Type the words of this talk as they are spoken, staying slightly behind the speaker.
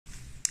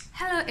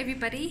Hello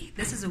everybody,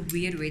 this is a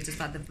weird way to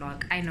start the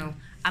vlog. I know,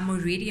 I'm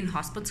already in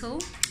hospital,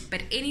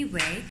 but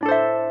anyway.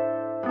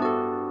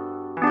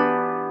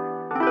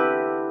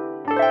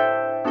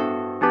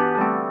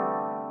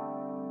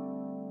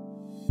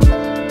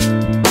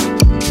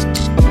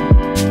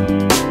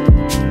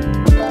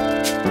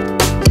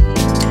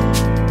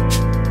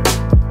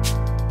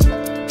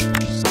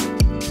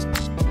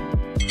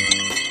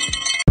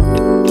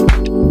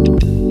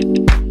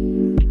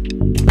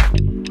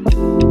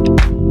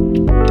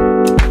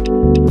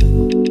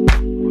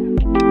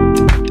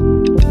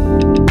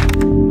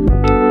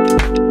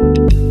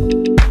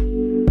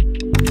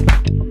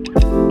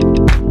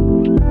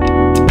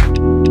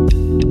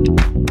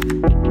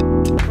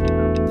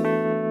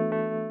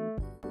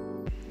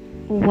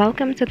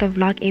 Welcome to the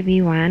vlog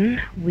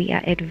everyone. We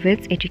are at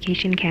Wits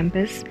Education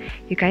Campus.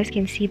 You guys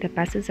can see the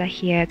buses are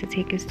here to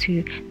take us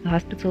to the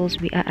hospitals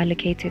we are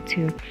allocated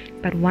to,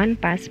 but one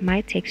bus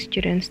might take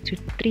students to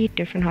 3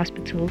 different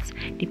hospitals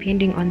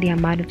depending on the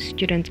amount of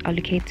students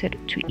allocated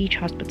to each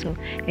hospital,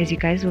 as you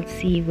guys will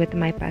see with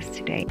my bus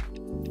today.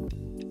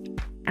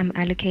 I'm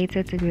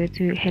allocated to go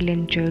to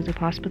Helen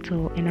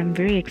Hospital, and I'm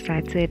very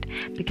excited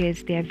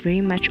because they are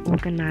very much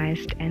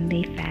organized and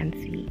they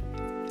fancy.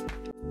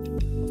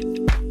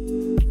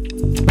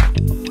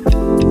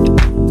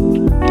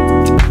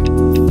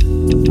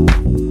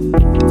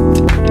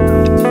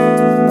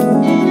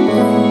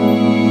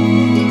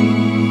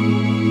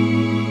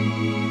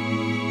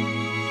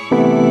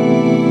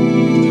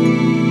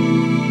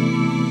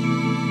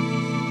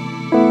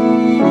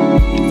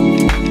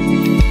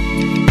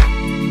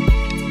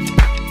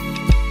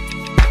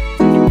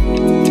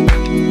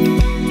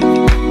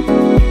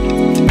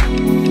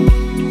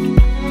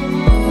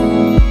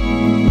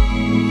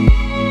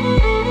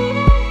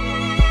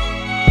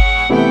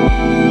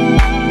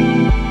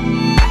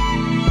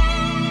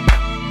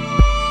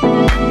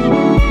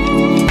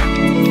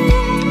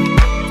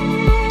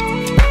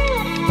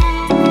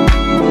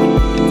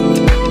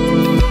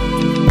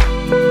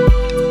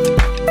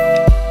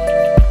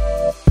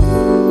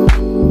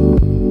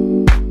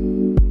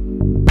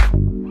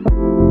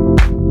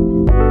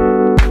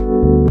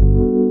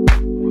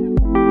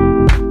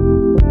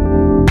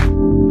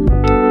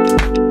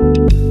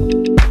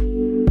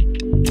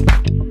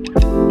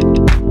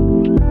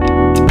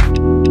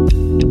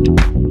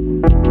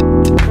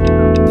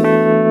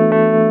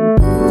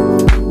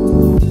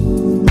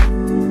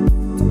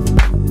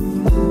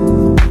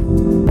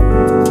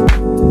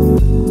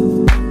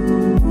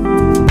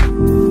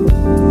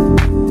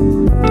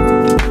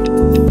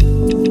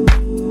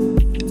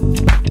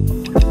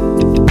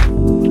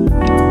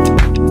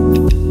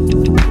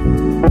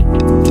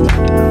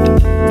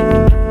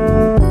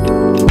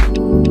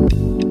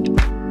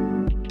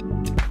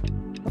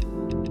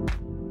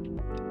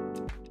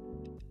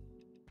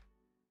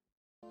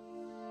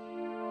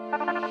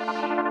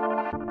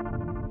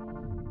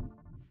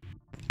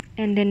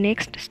 And the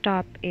next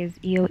stop is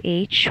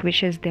EOH,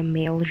 which is the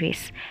male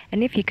race.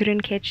 And if you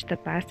couldn't catch the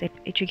bus at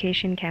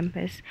Education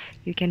Campus,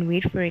 you can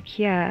wait for it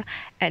here.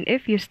 And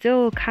if you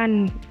still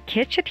can't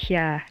catch it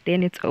here,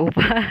 then it's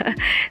over.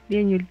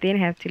 Then you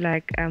have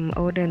to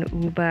order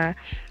an Uber.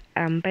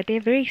 But they're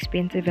very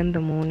expensive in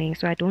the morning,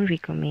 so I don't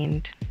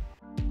recommend.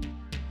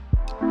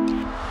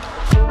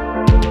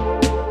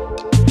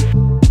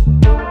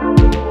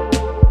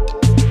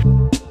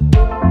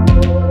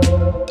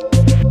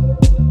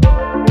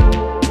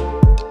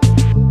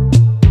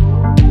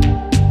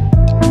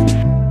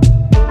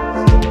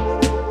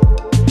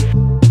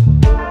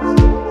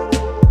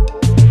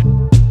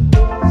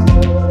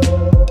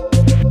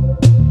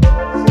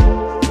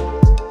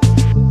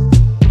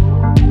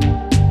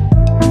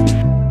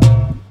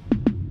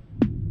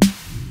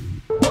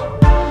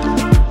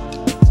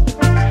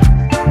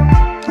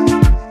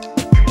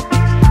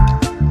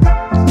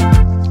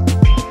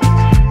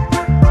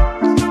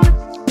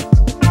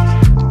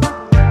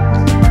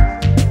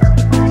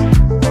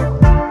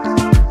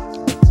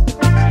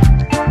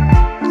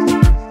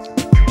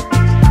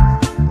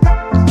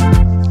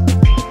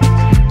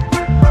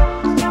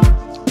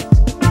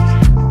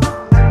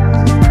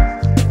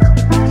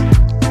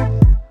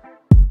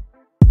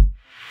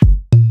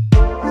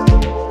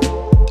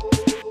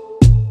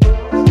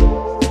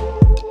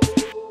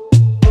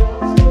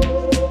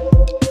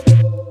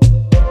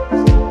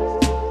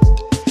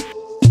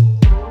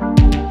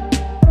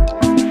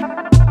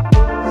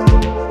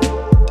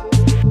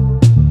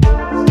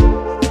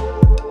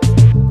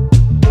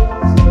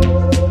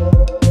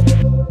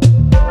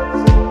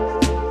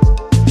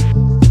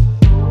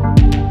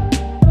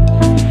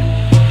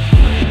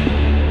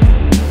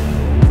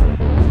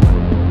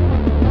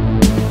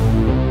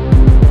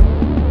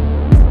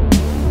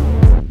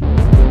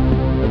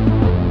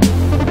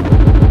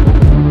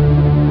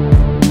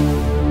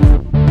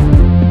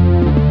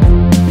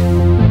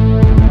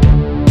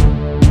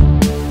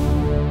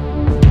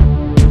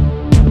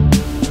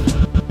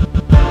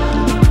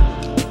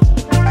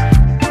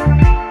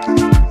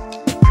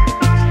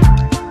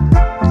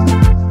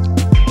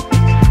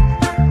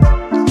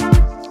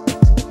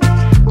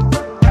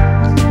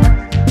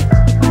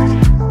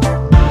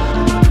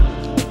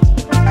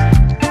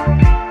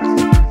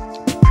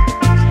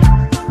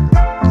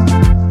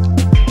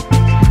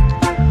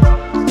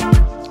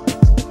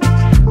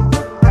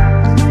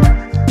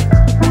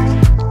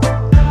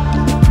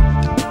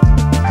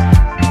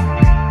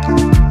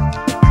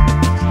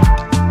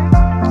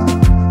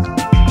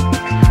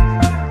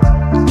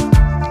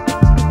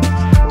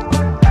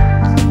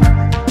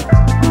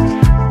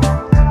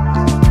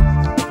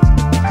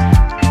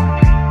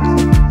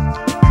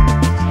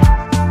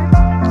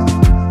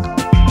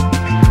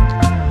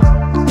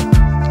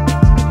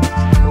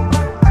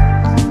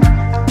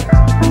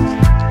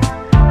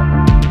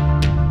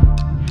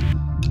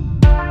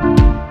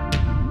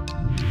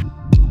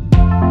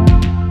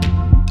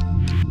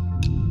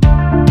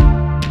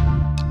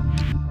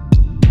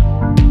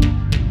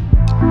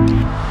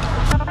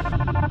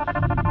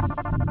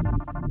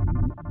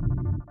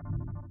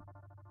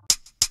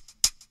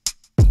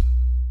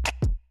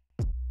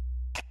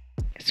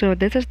 So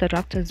this is the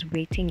doctor's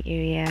waiting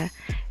area.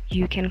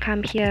 You can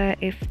come here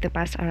if the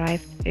bus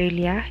arrives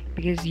earlier,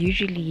 because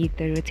usually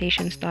the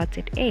rotation starts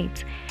at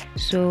 8.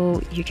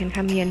 So you can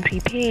come here and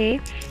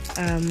prepare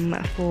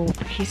for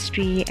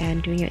history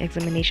and doing your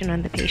examination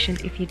on the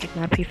patient if you did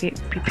not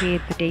prepare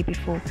the day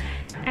before.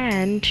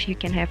 And you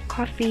can have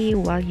coffee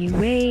while you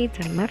wait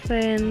and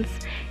muffins.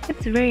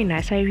 It's very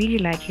nice. I really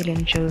like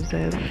Helen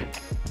Joseph.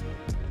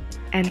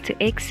 And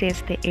to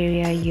access the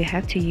area, you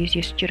have to use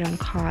your student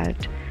card,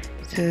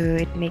 so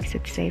it makes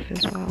it safe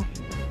as well.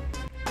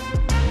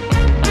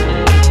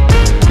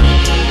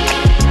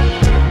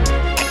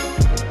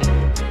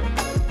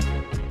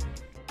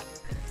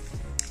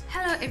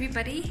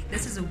 Everybody,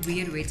 this is a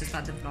weird way to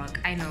start the vlog.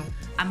 I know,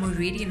 I'm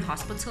already in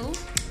hospital,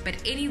 but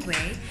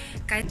anyway,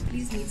 guys,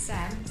 please meet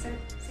Sam. Sam,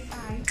 say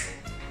hi.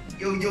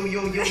 Yo.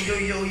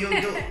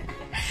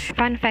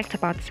 Fun fact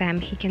about Sam,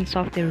 he can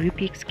solve the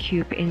Rubik's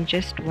Cube in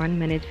just 1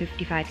 minute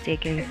 55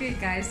 seconds. Okay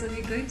guys, so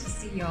we're going to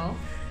see y'all.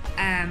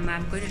 I'm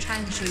going to try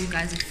and show you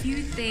guys a few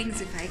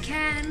things if I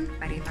can,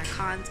 but if I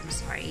can't, I'm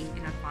sorry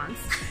in advance.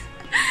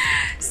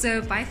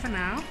 So bye for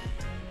now.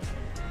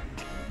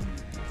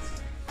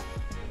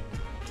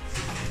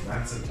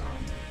 That's a dog.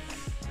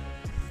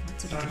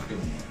 What's a Dog dog?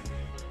 don't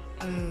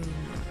Oh.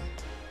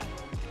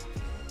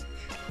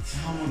 So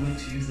how am I going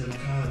to use the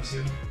card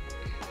too?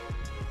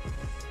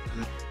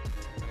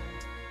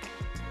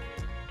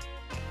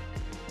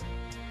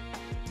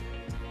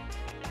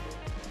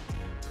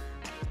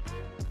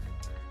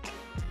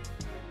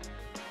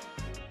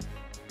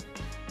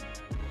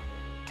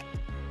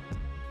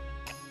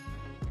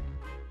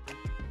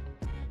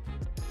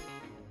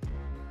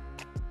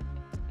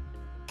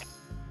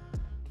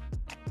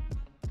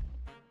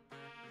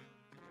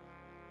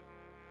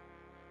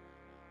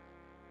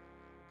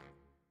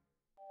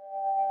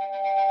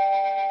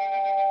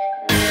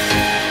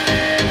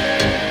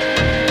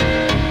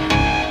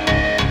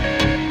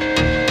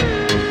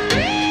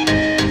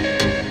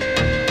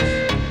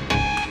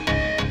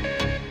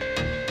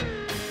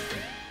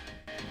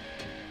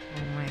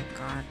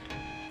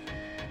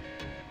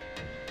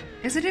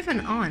 Is it even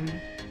on?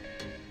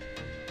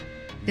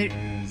 But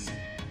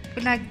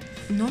like,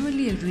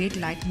 normally a red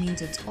light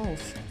means it's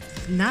off.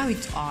 Now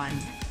it's on.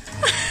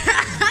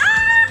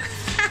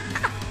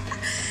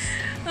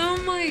 Oh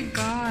my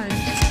god.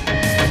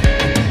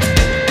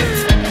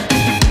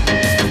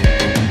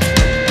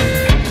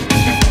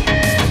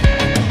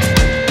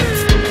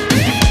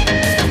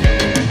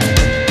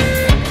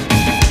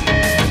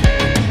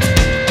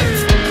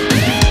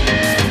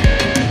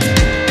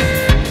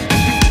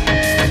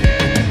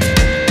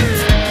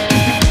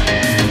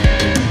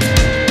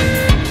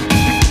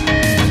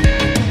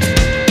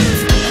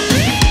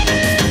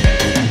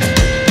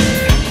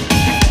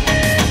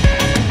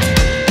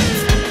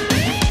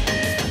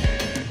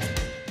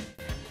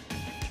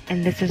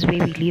 And this is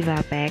where we leave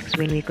our bags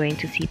when we're going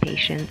to see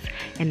patients.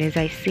 And as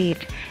I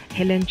said,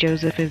 Helen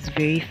Joseph is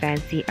very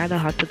fancy. Other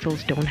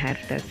hospitals don't have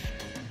this.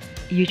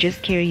 You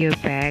just carry your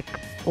bag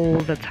all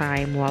the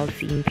time while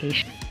seeing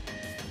patients.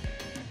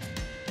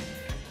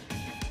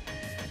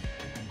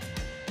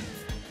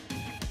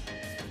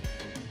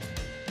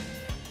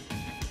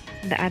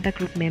 The other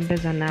group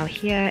members are now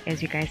here.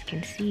 As you guys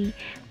can see,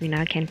 we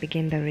now can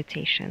begin the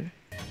rotation.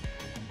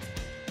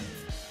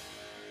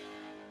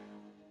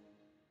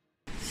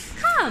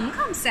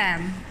 Come,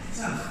 Sam.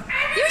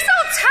 You're so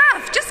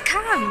tough. Just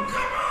come.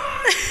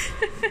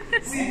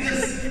 See,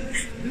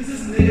 this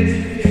is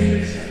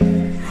negative.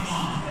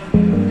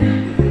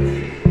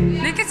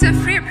 Look, it's a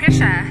free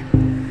pressure.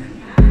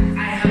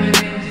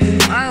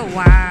 Oh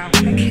wow.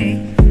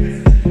 Okay.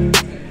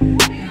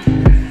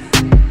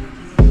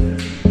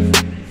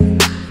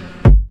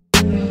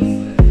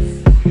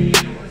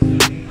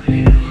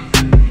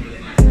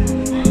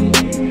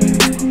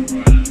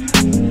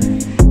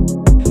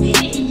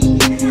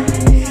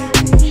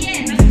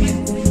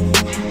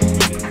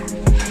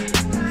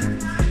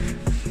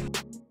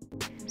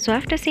 So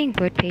after seeing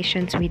both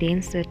patients, we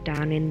then sit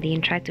down and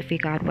then try to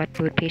figure out what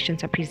both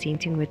patients are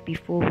presenting with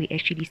before we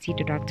actually see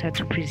the doctor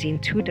to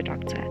present to the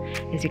doctor.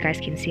 As you guys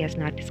can see us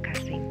now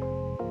discussing.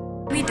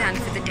 We're done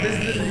for the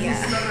day.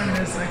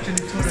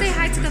 Say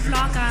hi to the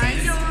vlog,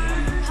 guys.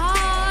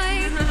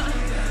 Hi.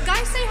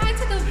 Guys, say hi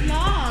to the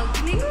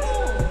vlog.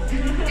 Nicole.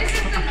 Is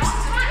it the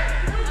last one?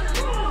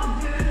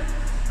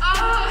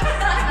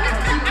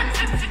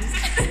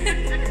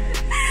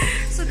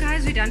 So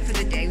guys, we're done for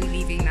the day. We're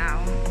leaving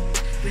now.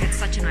 We had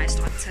such a nice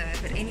doctor,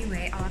 but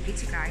anyway, I'll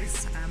update you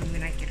guys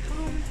when I get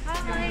home.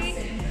 Bye!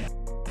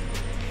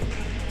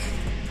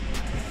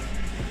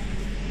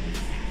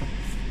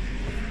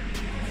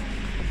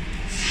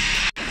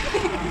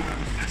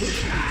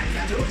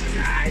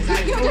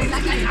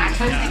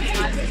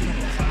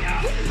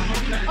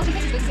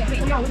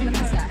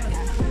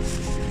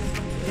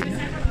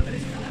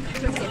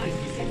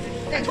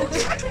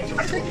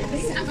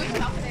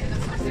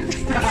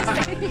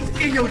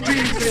 In your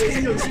dreams, baby,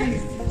 in your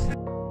dreams.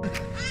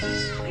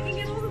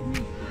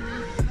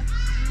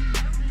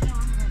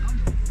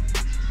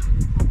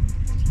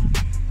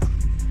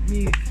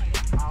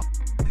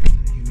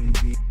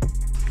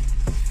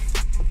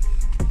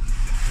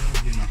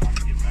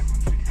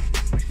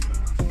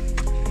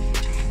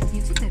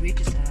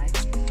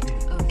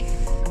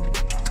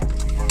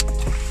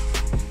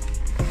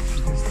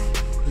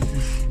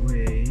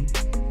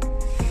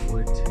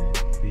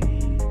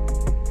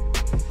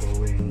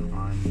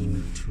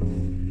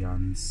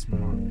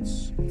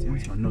 Smart. Young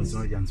Smart. No, it's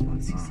not Young Smart.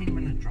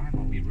 16-minute drive.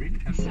 Are we really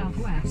have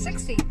Southwest.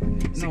 60.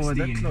 No, we're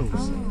that 16. close.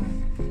 Oh.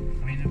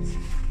 I mean, it's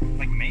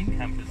like main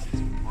campus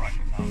is right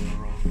down the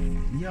road.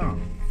 Yeah.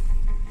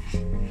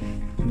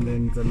 And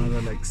then it's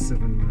another like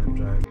 7-minute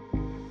drive.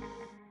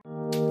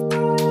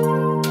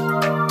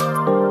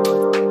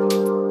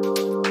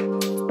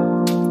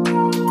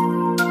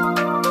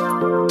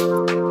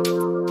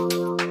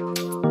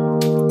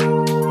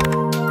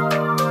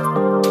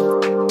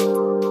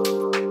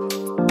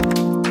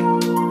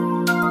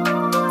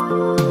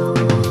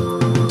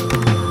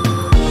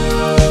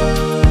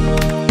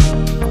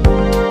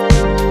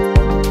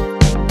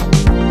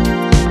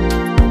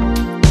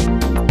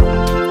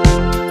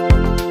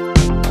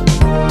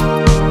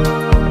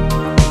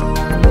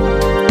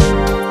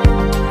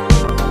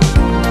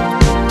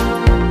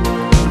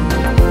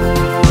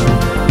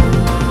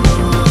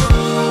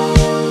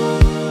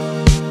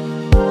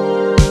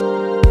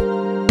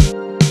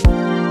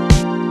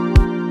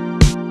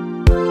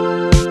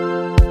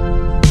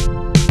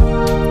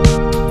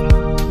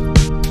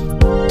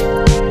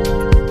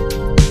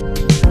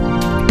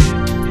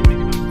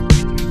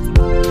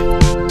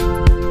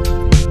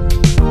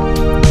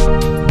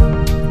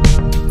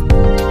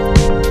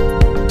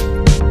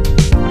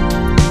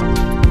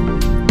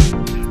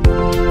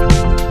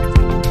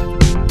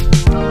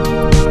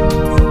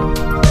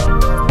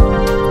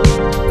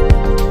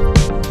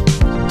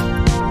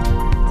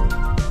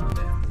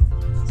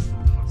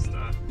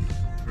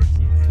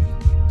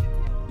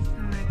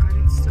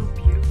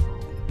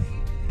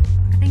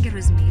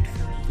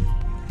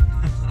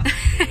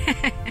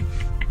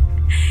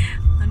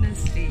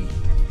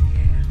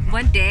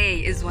 One day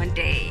is one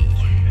day.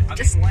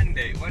 Just one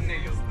day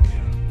you'll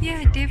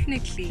yeah,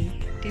 definitely.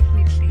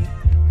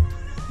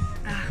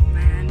 Ah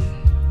man,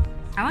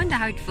 I wonder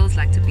how it feels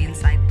like to be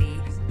inside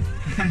there.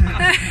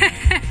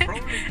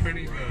 probably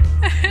pretty good.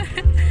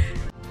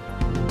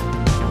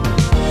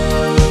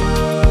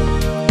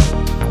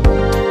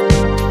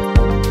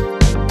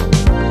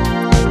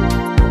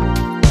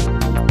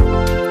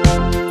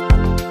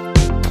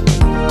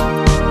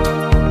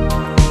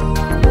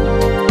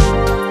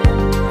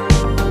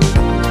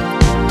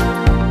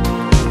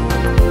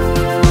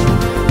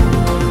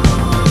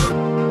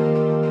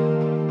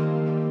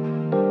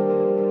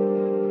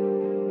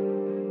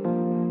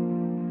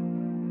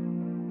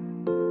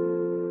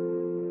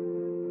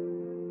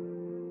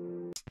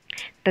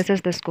 This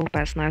is the school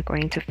bus now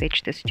going to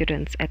fetch the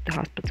students at the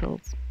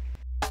hospitals.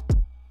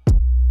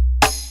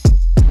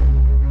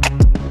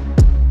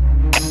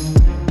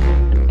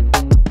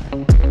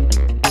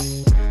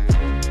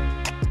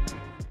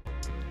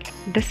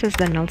 This is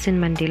the Nelson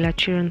Mandela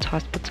Children's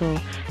Hospital,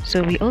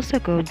 so we also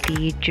go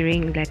there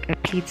during like a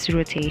PEDS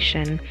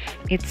rotation.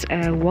 It's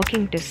a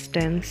walking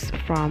distance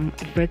from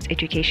Wits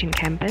Education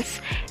Campus,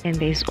 and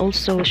there's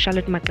also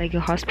Charlotte Maxeke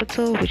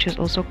Hospital, which is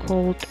also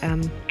called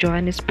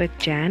Johannesburg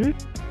Jan.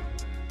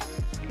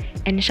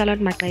 And Charlotte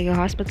Maxeke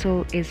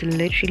Hospital is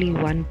literally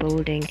one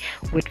building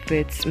with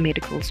Wits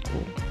Medical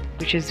School,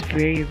 which is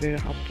very, very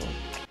helpful.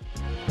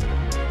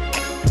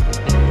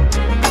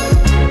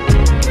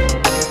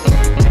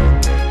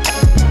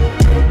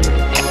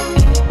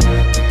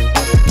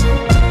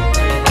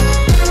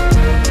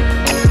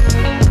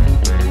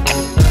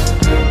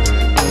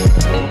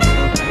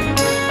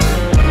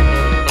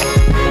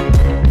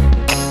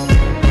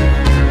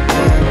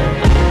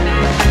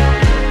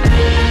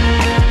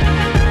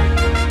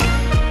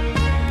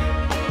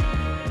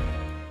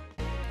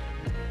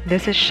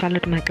 This is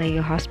Charlotte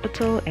Maxeke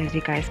Hospital, as you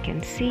guys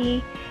can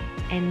see,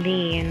 and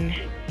then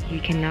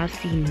you can now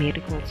see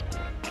medical school.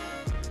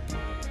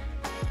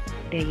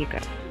 There you go.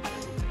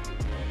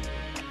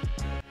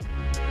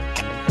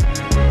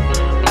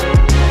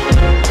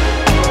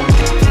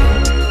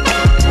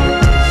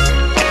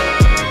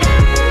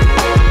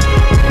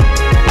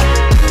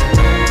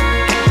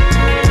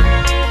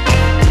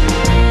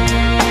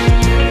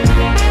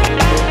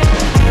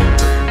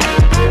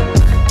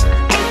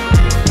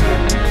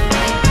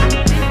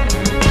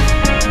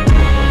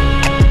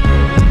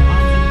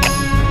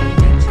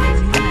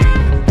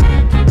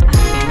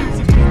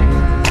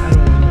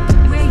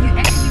 Where you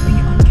actually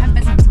be on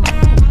campus and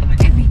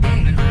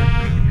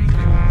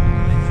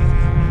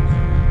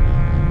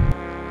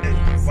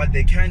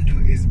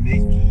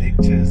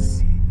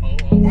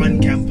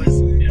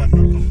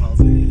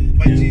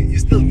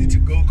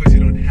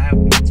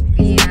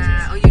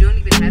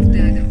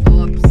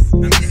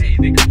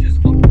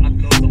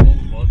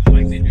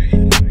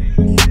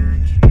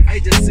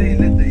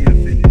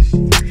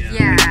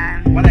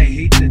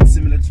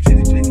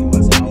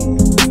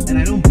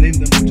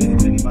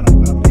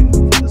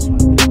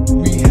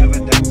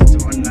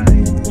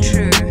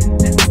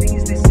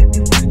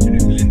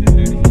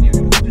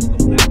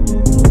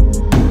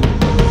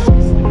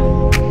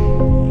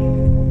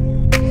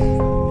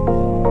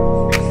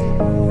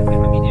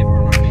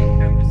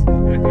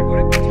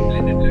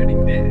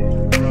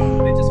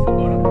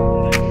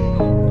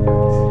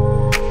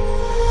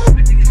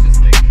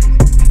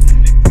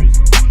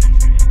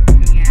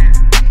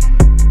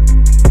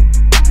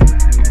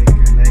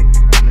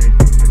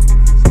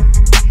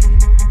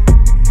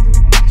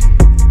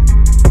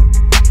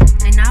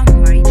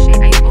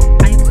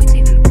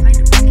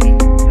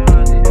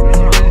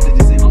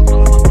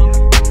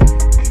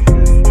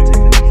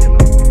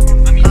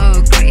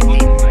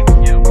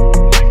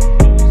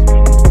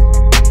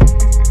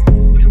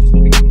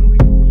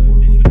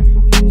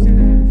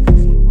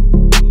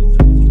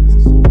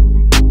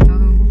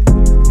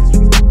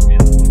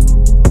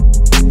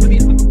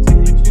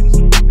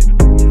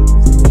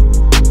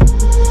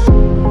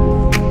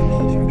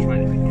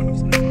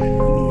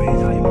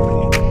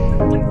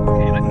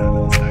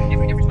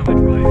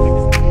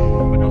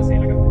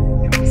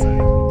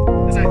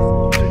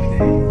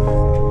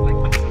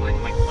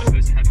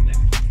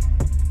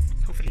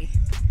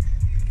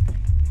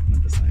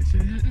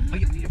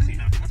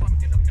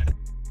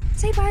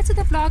Say bye to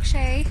the vlog,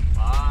 Shay.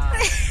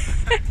 Bye.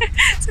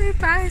 Say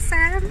bye,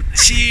 Sam.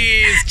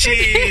 Cheese,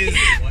 cheese.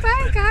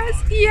 Bye,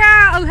 guys.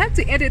 Yeah, I'll have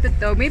to edit it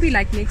though. Maybe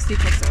like next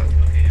week or so.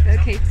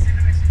 Okay.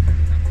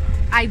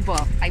 I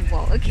will.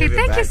 Okay, Give it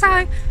thank you, back,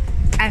 Sam.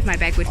 I have my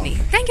bag with me.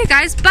 Thank you,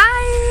 guys.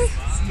 Bye.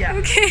 Yeah.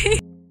 Okay.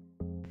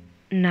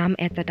 Now I'm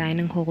at the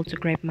dining hall to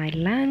grab my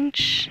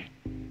lunch.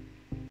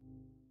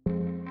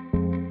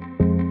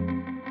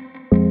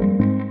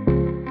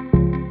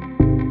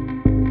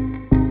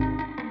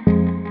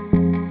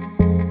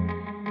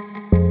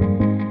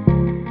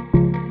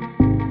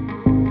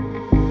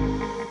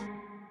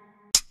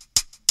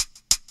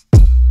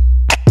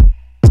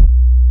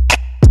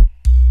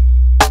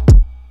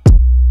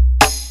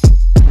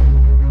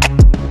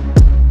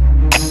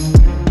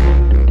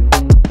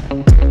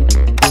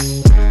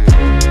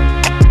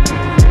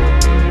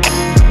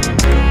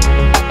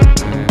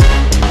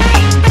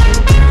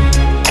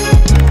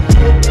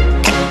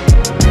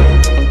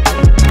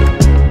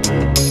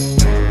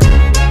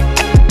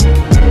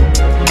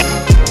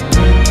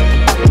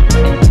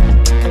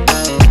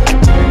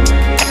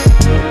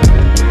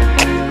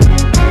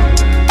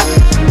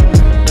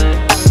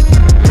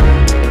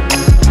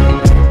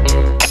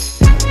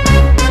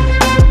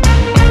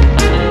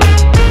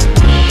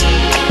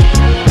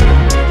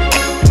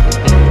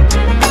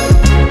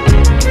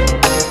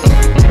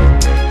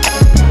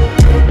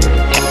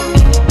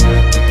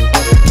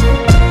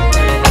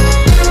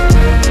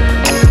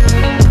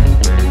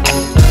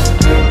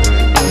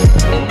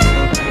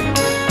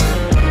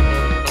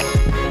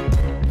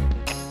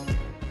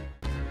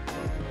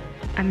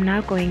 I'm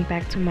now going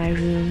back to my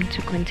room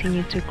to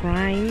continue to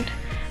grind.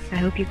 I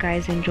hope you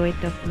guys enjoyed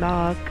the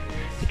vlog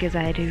because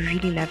I had a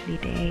really lovely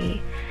day,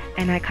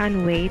 and I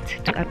can't wait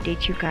to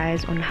update you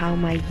guys on how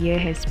my year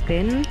has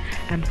been.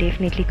 I'm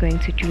definitely going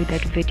to do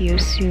that video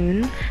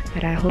soon,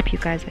 but I hope you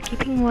guys are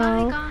keeping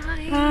well.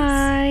 Bye, guys.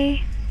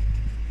 Bye.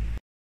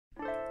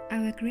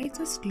 Our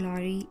greatest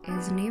glory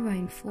is never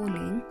in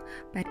falling,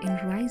 but in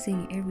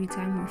rising every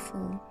time we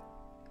fall.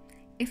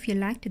 If you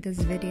liked this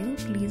video,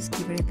 please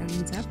give it a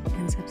thumbs up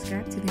and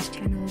subscribe to this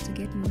channel to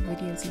get more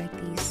videos like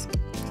these.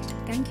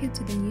 Thank you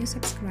to the new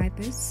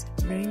subscribers,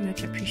 very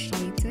much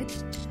appreciated.